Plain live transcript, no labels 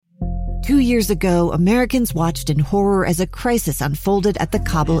2 years ago, Americans watched in horror as a crisis unfolded at the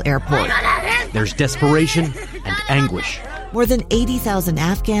Kabul airport. There's desperation and anguish. More than 80,000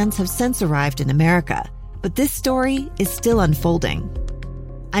 Afghans have since arrived in America, but this story is still unfolding.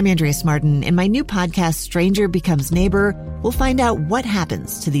 I'm Andrea Martin. In my new podcast, Stranger Becomes Neighbor, we'll find out what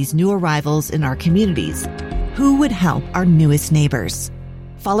happens to these new arrivals in our communities. Who would help our newest neighbors?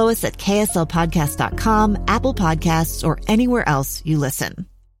 Follow us at kslpodcast.com, Apple Podcasts, or anywhere else you listen.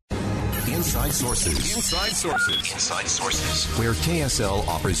 Inside Sources. Inside Sources. Inside Sources. Where KSL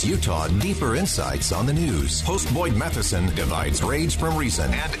offers Utah deeper insights on the news. Host Boyd Matheson divides rage from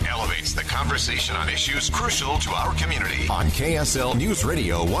reason and elevates the conversation on issues crucial to our community. On KSL News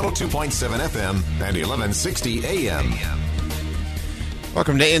Radio 102.7 FM and 1160 AM.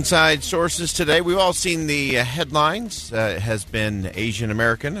 Welcome to Inside Sources today. We've all seen the headlines. It has been Asian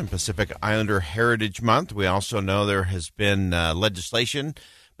American and Pacific Islander Heritage Month. We also know there has been legislation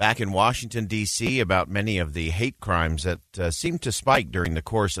back in Washington, D.C. about many of the hate crimes that seemed to spike during the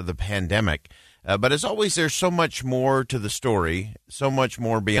course of the pandemic. But as always, there's so much more to the story, so much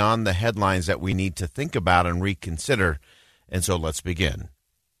more beyond the headlines that we need to think about and reconsider. And so let's begin.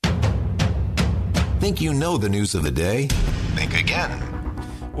 Think you know the news of the day? Think again.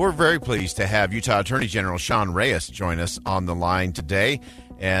 We're very pleased to have Utah Attorney General Sean Reyes join us on the line today.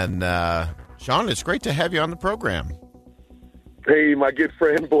 And Sean, it's great to have you on the program. Hey, my good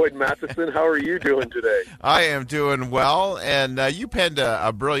friend Boyd Matheson, how are you doing today? I am doing well, and you penned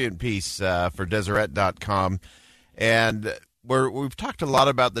a brilliant piece for Deseret.com, and we've talked a lot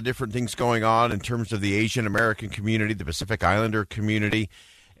about the different things going on in terms of the Asian American community, the Pacific Islander community,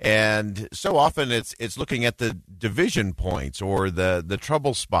 and so often it's looking at the division points or the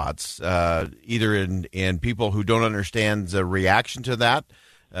trouble spots, either in people who don't understand the reaction to that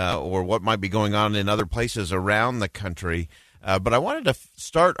or what might be going on in other places around the country. But I wanted to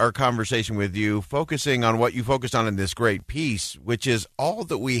start our conversation with you focusing on what you focused on in this great piece, which is all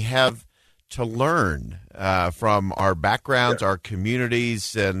that we have to learn from our backgrounds, our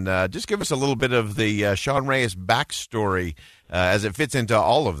communities, and just give us a little bit of the Sean Reyes backstory as it fits into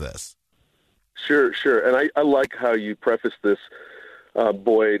all of this. Sure. And I like how you preface this,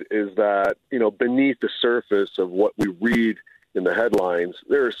 Boyd, is that, beneath the surface of what we read in the headlines,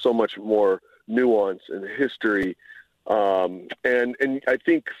 there is so much more nuance and history. And I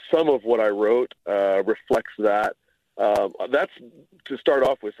think some of what I wrote reflects that. That's to start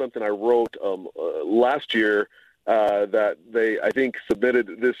off with something I wrote last year that they, I think,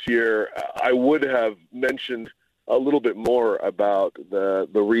 submitted this year. I would have mentioned a little bit more about the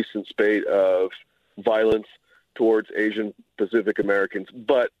recent spate of violence towards Asian Pacific Americans.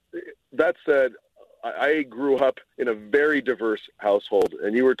 But that said, I grew up in a very diverse household,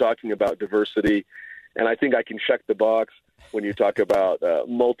 and you were talking about diversity. And I think I can check the box when you talk about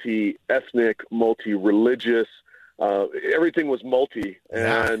multi-ethnic, multi-religious. Everything was multi,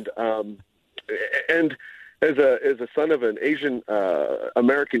 and as a son of an Asian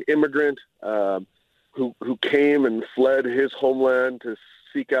American immigrant who came and fled his homeland to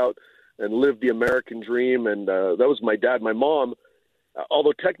seek out and live the American dream, and that was my dad. My mom,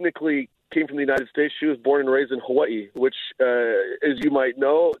 although technically came from the United States, she was born and raised in Hawaii, which, as you might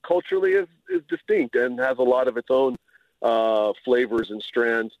know, culturally is distinct and has a lot of its own flavors and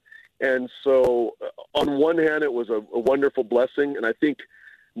strands. And so on one hand, it was a wonderful blessing. And I think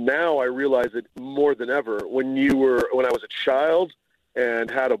now I realize it more than ever. When I was a child and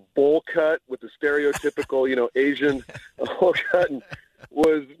had a bowl cut with the stereotypical, Asian bowl cut, and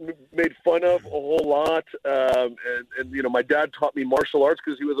was made fun of a whole lot. And my dad taught me martial arts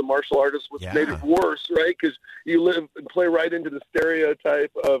because he was a martial artist, which made it worse, right? Because you live and play right into the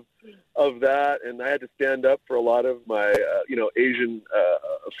stereotype of that. And I had to stand up for a lot of my, Asian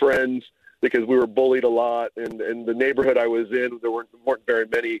friends because we were bullied a lot. And the neighborhood I was in, there weren't very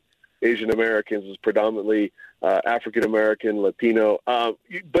many Asian Americans. It was predominantly African American, Latino.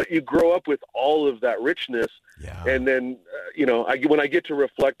 But you grow up with all of that richness. Yeah. And then, when I get to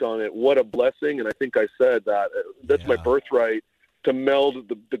reflect on it, what a blessing. And I think I said that that's my birthright, to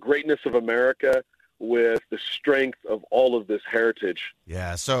meld the greatness of America with the strength of all of this heritage.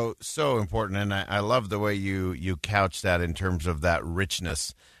 Yeah, so important. And I love the way you couch that in terms of that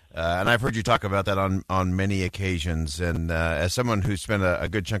richness. And I've heard you talk about that on many occasions. And as someone who spent a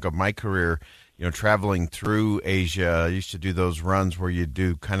good chunk of my career, traveling through Asia, I used to do those runs where you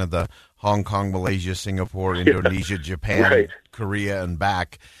do kind of the Hong Kong, Malaysia, Singapore, Indonesia, Japan, Korea, and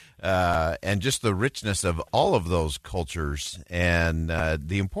back. And just the richness of all of those cultures and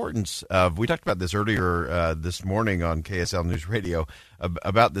the importance of, we talked about this earlier this morning on KSL News Radio,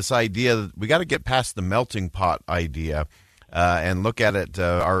 about this idea that we got to get past the melting pot idea. and look at it.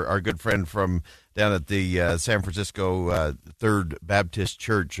 Our good friend from down at the San Francisco Third Baptist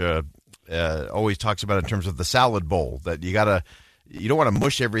Church always talks about it in terms of the salad bowl, that you don't want to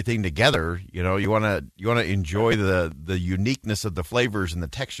mush everything together. You want to enjoy the uniqueness of the flavors and the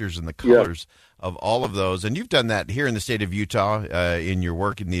textures and the colors of all of those. And you've done that here in the state of Utah in your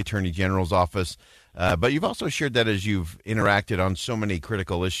work in the Attorney General's office. But you've also shared that as you've interacted on so many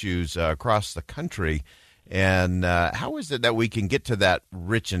critical issues across the country. And how is it that we can get to that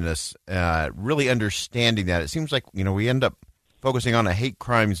richness, really understanding that? It seems like, we end up focusing on a hate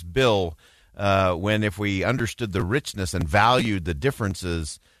crimes bill when if we understood the richness and valued the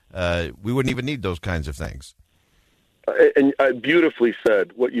differences, we wouldn't even need those kinds of things. And beautifully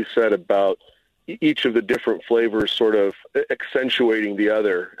said, what you said about each of the different flavors sort of accentuating the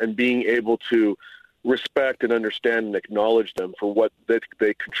other and being able to respect and understand and acknowledge them for what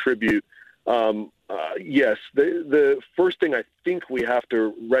they contribute. Yes, the first thing I think we have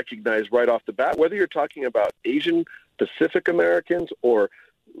to recognize right off the bat, whether you're talking about Asian Pacific Americans or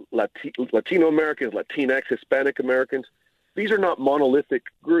Latino Americans, Latinx, Hispanic Americans, these are not monolithic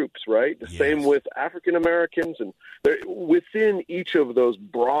groups, right? The same with African Americans, and within each of those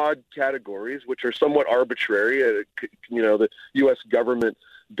broad categories, which are somewhat arbitrary, the U.S. government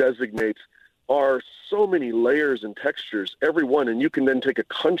designates, are so many layers and textures, every one, and you can then take a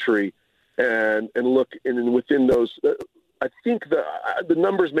country and look, and within those, I think the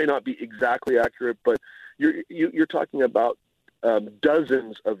numbers may not be exactly accurate, but you're talking about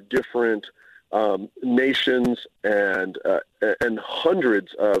dozens of different nations and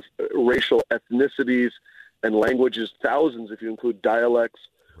hundreds of racial ethnicities and languages, thousands if you include dialects.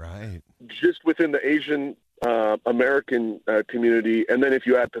 Right. Just within the Asian American community, and then if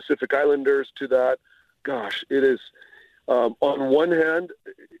you add Pacific Islanders to that, gosh, it is. On one hand,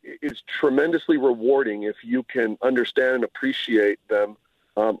 it's tremendously rewarding if you can understand and appreciate them.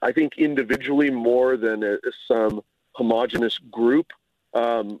 I think individually more than some homogenous group.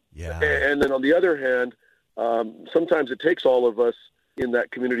 And then on the other hand, sometimes it takes all of us in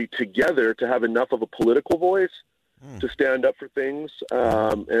that community together to have enough of a political voice to stand up for things.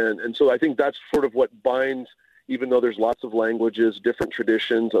 And so I think that's sort of what binds, even though there's lots of languages, different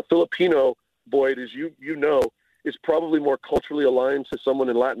traditions. A Filipino, Boyd, as you know, is probably more culturally aligned to someone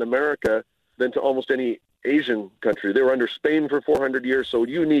in Latin America than to almost any Asian country. They were under Spain for 400 years, so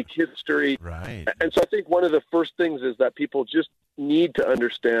unique history. Right. And so I think one of the first things is that people just need to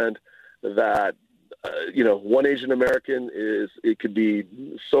understand that, one Asian American it could be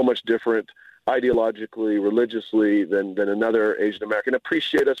so much different ideologically, religiously than another Asian American.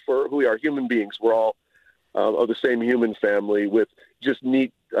 Appreciate us for who we are, human beings. We're all of the same human family with just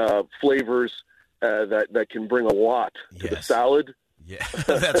neat flavors that can bring a lot to the salad. Yeah,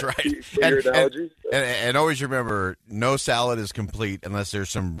 that's right. And always remember, no salad is complete unless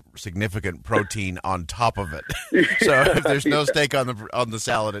there's some significant protein on top of it. So if there's no steak on the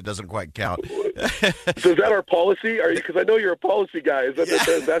salad, it doesn't quite count. So is that our policy? Because I know you're a policy guy. Is that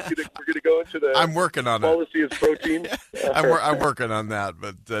we're going to go into the? I'm working on policy is protein. I'm working on that.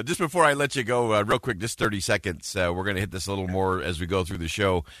 But just before I let you go, real quick, just 30 seconds. We're going to hit this a little more as we go through the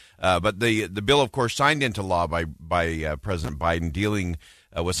show. But the bill, of course, signed into law by President Biden, dealing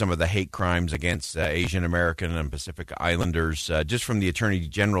with some of the hate crimes against Asian American and Pacific Islanders. Just from the Attorney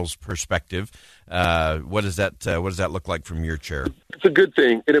General's perspective, what does that look like from your chair? It's a good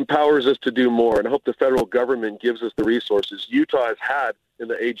thing. It empowers us to do more, and I hope the federal government gives us the resources. Utah has had in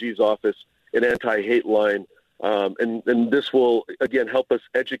the AG's office an anti-hate line, and this will, again, help us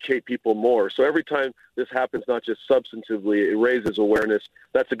educate people more. So every time this happens, not just substantively, it raises awareness.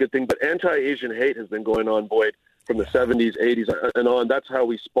 That's a good thing. But anti-Asian hate has been going on, Boyd, from the 70s, 80s, and on. That's how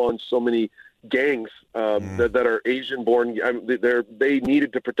we spawned so many gangs that are Asian-born. They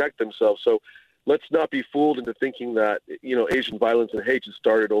needed to protect themselves. So let's not be fooled into thinking that Asian violence and hate just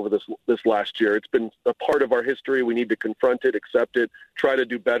started over this last year. It's been a part of our history. We need to confront it, accept it, try to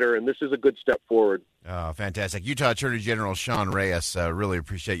do better, and this is a good step forward. Oh, fantastic. Utah Attorney General Sean Reyes, really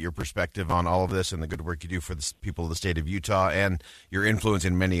appreciate your perspective on all of this and the good work you do for the people of the state of Utah and your influence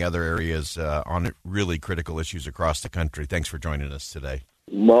in many other areas on really critical issues across the country. Thanks for joining us today.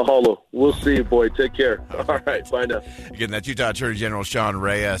 Mahalo. We'll see you, boy. Take care. All right. Bye now. Again, that's Utah Attorney General Sean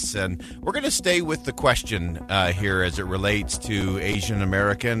Reyes. And we're going to stay with the question here as it relates to Asian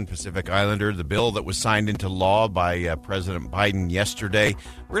American, Pacific Islander, the bill that was signed into law by President Biden yesterday.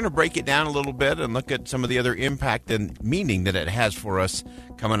 We're going to break it down a little bit and look at some of the other impact and meaning that it has for us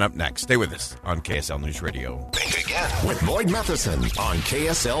coming up next. Stay with us on KSL News Radio. Think again with Boyd Matheson on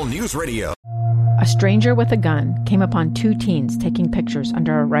KSL News Radio. A stranger with a gun came upon two teens taking pictures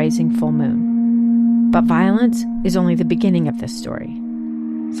under a rising full moon. But violence is only the beginning of this story.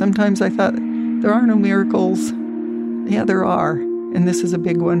 Sometimes I thought, there are no miracles. Yeah, there are, and this is a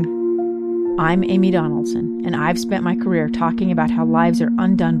big one. I'm Amy Donaldson, and I've spent my career talking about how lives are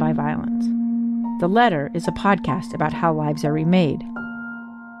undone by violence. The Letter is a podcast about how lives are remade.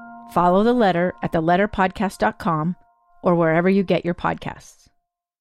 Follow The Letter at theletterpodcast.com or wherever you get your podcasts.